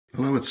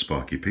Hello, it's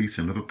Sparky Pete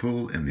in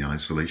Liverpool in the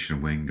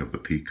isolation wing of the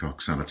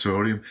Peacock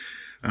Sanatorium,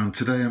 and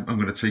today I'm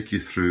going to take you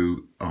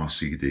through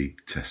RCD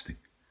testing.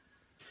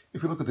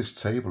 If you look at this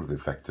table of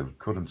effective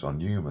current on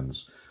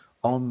humans,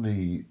 on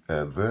the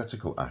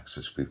vertical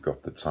axis we've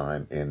got the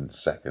time in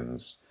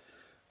seconds,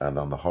 and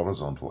on the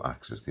horizontal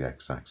axis, the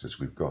x-axis,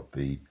 we've got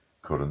the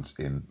current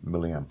in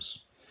milliamps.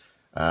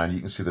 And you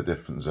can see the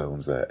different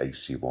zones there,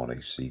 AC1,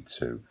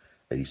 AC2,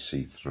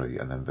 AC3,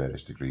 and then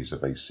various degrees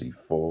of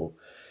AC4.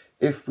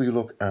 If we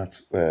look at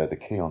the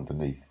key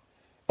underneath,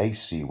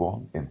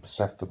 AC1,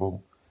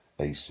 imperceptible,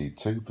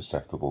 AC2,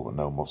 perceptible but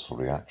no muscle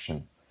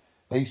reaction,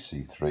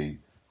 AC3,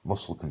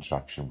 muscle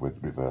contraction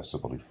with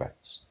reversible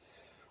effects.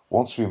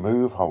 Once we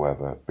move,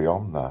 however,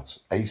 beyond that,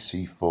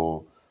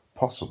 AC4,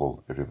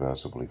 possible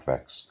irreversible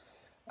effects,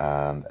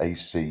 and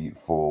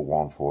AC4,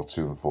 1, 4,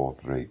 2 and 4,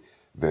 3,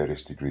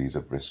 various degrees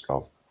of risk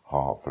of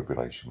heart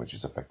fibrillation, which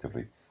is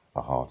effectively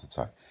a heart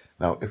attack.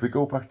 Now, if we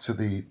go back to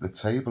the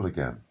table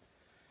again,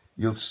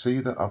 you'll see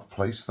that I've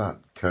placed that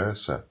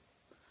cursor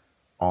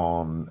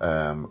on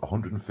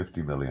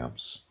 150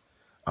 milliamps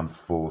and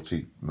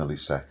 40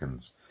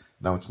 milliseconds.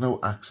 Now, it's no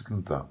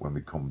accident that when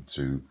we come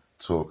to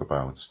talk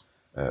about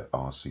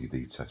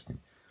RCD testing,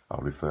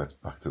 I'll refer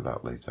back to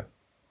that later.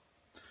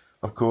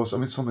 Of course, I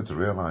mean, something to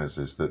realise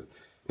is that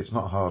it's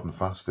not hard and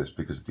fast, this,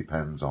 because it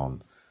depends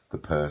on the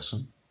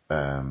person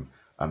and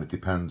it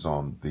depends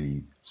on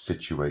the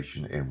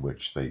situation in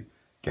which they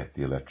get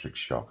the electric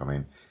shock. I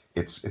mean,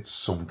 it's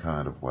some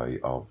kind of way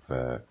of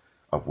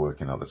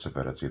working out the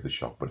severity of the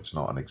shock, but it's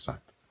not an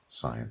exact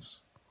science.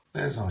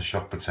 There's our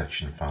shock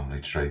protection family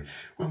tree.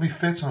 When we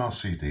fit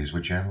RCDs, we're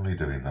generally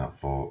doing that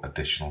for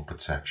additional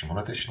protection.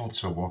 Well, additional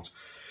to what?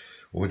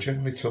 Well, we're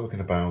generally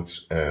talking about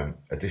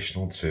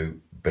additional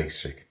to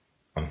basic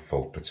and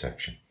fault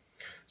protection.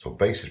 So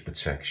basic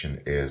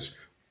protection is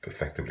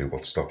effectively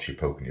what stops you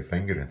poking your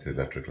finger into the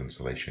electrical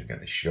installation,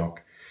 getting a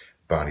shock.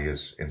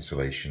 Barriers,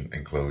 insulation,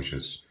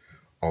 enclosures,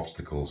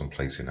 obstacles and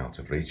placing out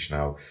of reach.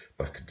 Now,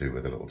 that could do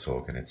with a little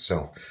talk in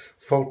itself.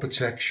 Fault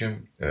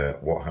protection,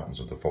 what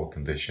happens under fault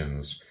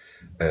conditions,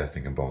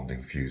 earthing and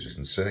bonding, fuses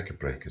and circuit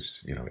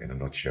breakers, you know, in a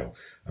nutshell.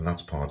 And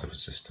that's part of a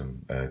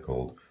system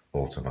called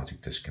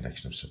automatic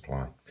disconnection of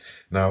supply.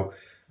 Now,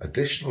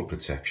 additional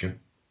protection,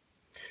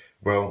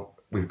 well,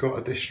 we've got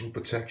additional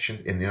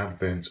protection in the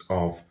advent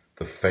of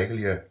the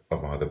failure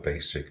of either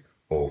basic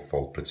or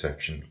fault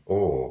protection,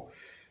 or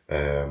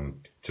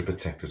to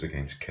protect us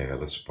against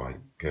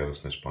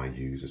carelessness by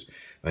users.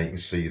 Now you can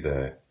see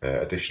there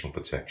additional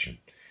protection.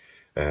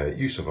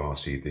 Use of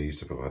RCDs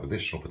to provide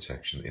additional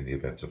protection in the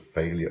event of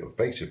failure of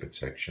basic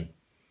protection.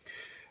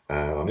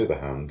 And on the other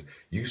hand,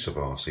 use of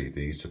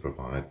RCDs to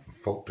provide for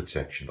fault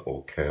protection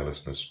or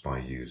carelessness by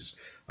users.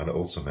 And it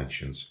also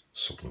mentions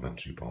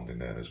supplementary bonding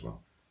there as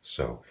well.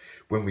 So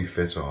when we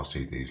fit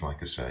RCDs,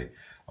 like I say,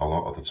 a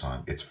lot of the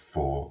time it's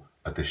for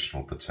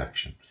additional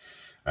protection.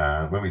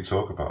 And when we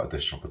talk about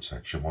additional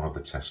protection, one of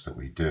the tests that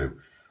we do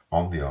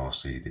on the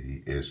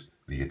RCD is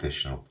the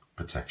additional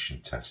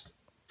protection test.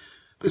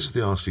 This is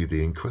the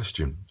RCD in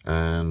question,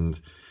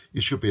 and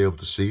you should be able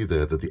to see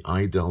there that the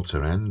I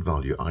delta N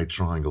value, I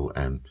triangle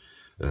N,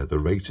 the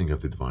rating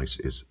of the device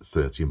is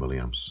 30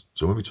 milliamps.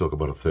 So when we talk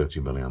about a 30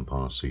 milliamp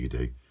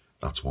RCD,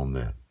 that's one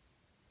there.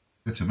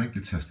 To make the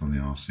test on the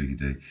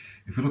RCD,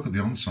 if we look at the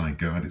on-site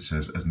guide, it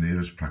says as near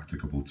as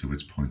practicable to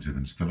its point of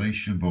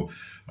installation, but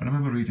I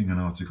remember reading an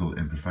article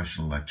in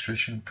Professional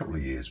Electrician a couple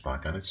of years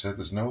back, and it said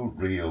there's no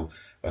real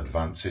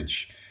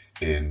advantage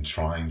in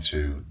trying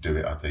to do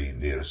it at the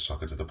nearest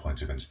socket to the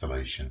point of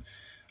installation,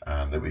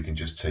 and that we can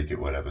just take it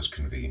wherever's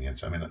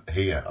convenient. I mean,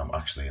 here I'm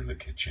actually in the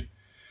kitchen.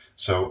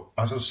 So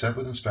as I've said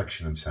with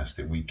inspection and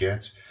testing, we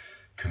get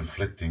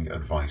conflicting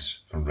advice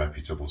from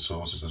reputable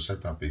sources. I've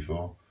said that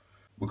before.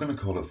 We're going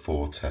to call it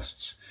 4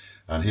 tests,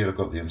 and here I've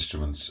got the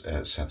instruments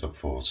set up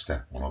for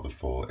step 1 of the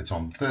 4. It's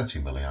on 30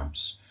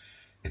 milliamps,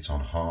 it's on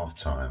half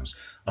times.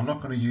 I'm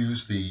not going to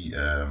use the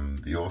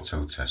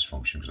auto test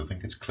function because I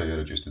think it's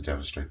clearer just to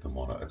demonstrate them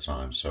one at a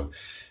time. So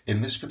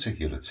in this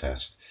particular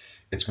test,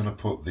 it's going to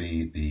put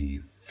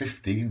the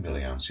 15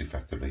 milliamps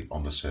effectively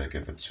on the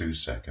circuit for 2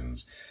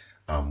 seconds,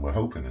 and we're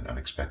hoping and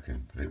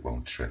expecting that it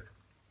won't trip.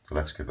 So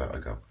let's give that a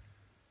go.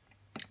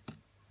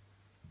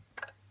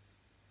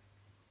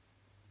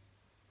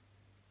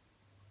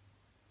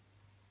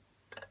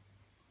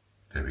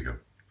 There we go,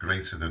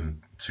 greater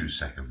than 2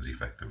 seconds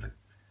effectively.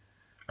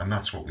 And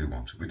that's what we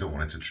want. We don't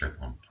want it to trip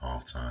on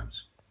half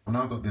times. I've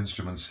now got the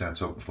instrument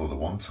set up for the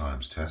 1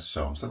 times test,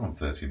 so I'm still on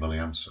 30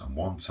 milliamps and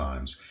 1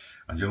 times.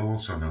 And you'll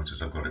also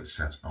notice I've got it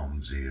set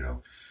on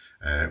 0.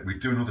 We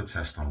do another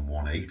test on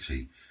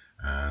 180,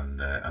 and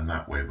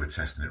that way we're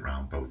testing it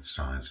around both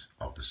sides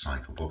of the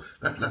cycle.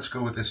 But let's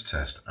go with this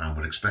test, and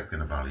we're expecting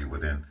a value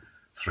within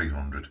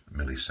 300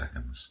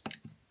 milliseconds.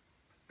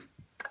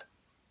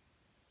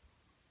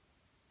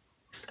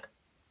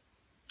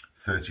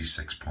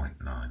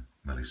 36.9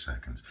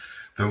 milliseconds.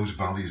 Those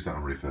values that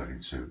I'm referring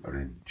to are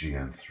in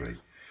GN3.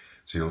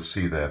 So you'll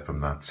see there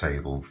from that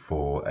table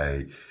for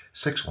a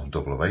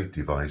 61008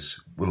 device,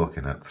 we're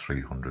looking at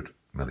 300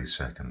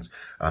 milliseconds,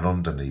 and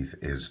underneath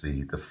is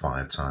the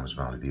 5 times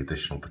value, the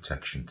additional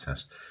protection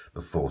test,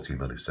 the 40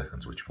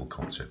 milliseconds, which we'll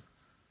come to.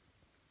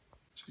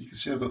 So you can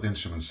see I've got the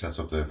instrument set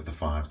up there for the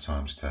 5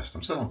 times test.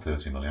 I'm still on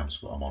 30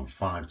 milliamps, but I'm on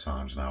 5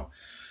 times now.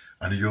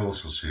 And you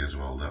also see as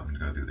well that I'm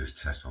going to do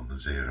this test on the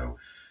 0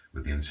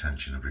 with the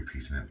intention of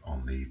repeating it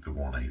on the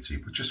 180.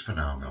 But just for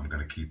now, I'm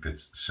going to keep it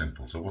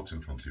simple. So what's in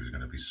front of you is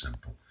going to be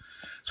simple.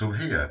 So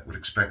here, we're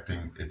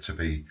expecting it to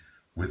be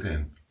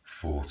within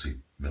 40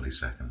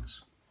 milliseconds.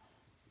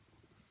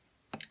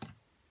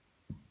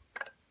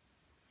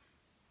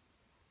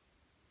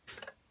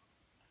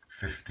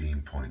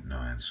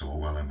 .9, so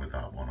we're well in with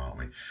that one, aren't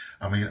we?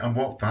 I mean, and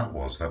what that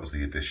was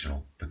the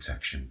additional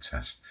protection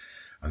test,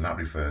 and that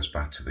refers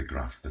back to the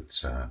graph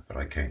that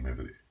I came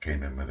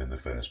in with in the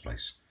first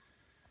place.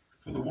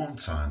 For the 1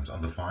 times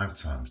and the 5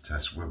 times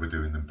test, where we're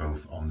doing them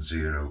both on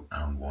 0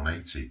 and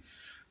 180,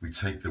 we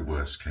take the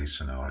worst case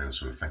scenario,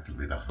 so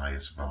effectively the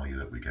highest value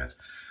that we get.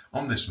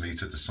 On this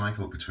meter, to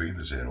cycle between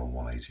the 0 and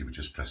 180, we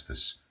just press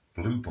this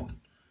blue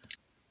button,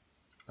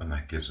 and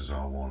that gives us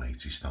our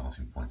 180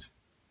 starting point.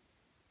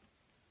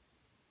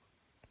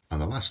 And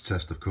the last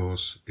test, of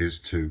course,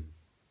 is to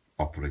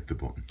operate the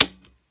button.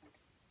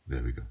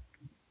 There we go.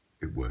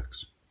 It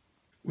works.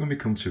 When we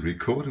come to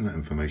recording that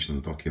information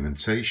on the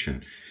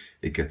documentation,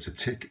 it gets a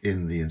tick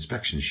in the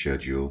inspection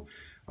schedule,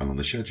 and on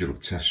the schedule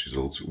of test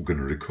results, we're going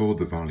to record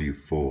the value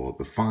for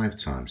the 5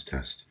 times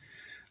test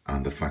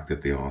and the fact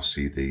that the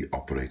RCD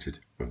operated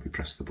when we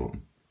press the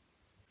button.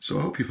 So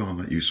I hope you found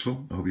that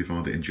useful. I hope you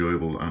found it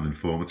enjoyable and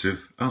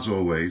informative. As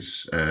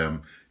always,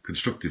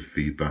 constructive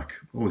feedback,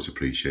 always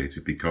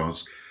appreciated,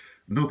 because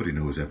nobody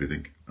knows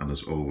everything and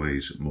there's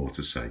always more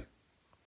to say.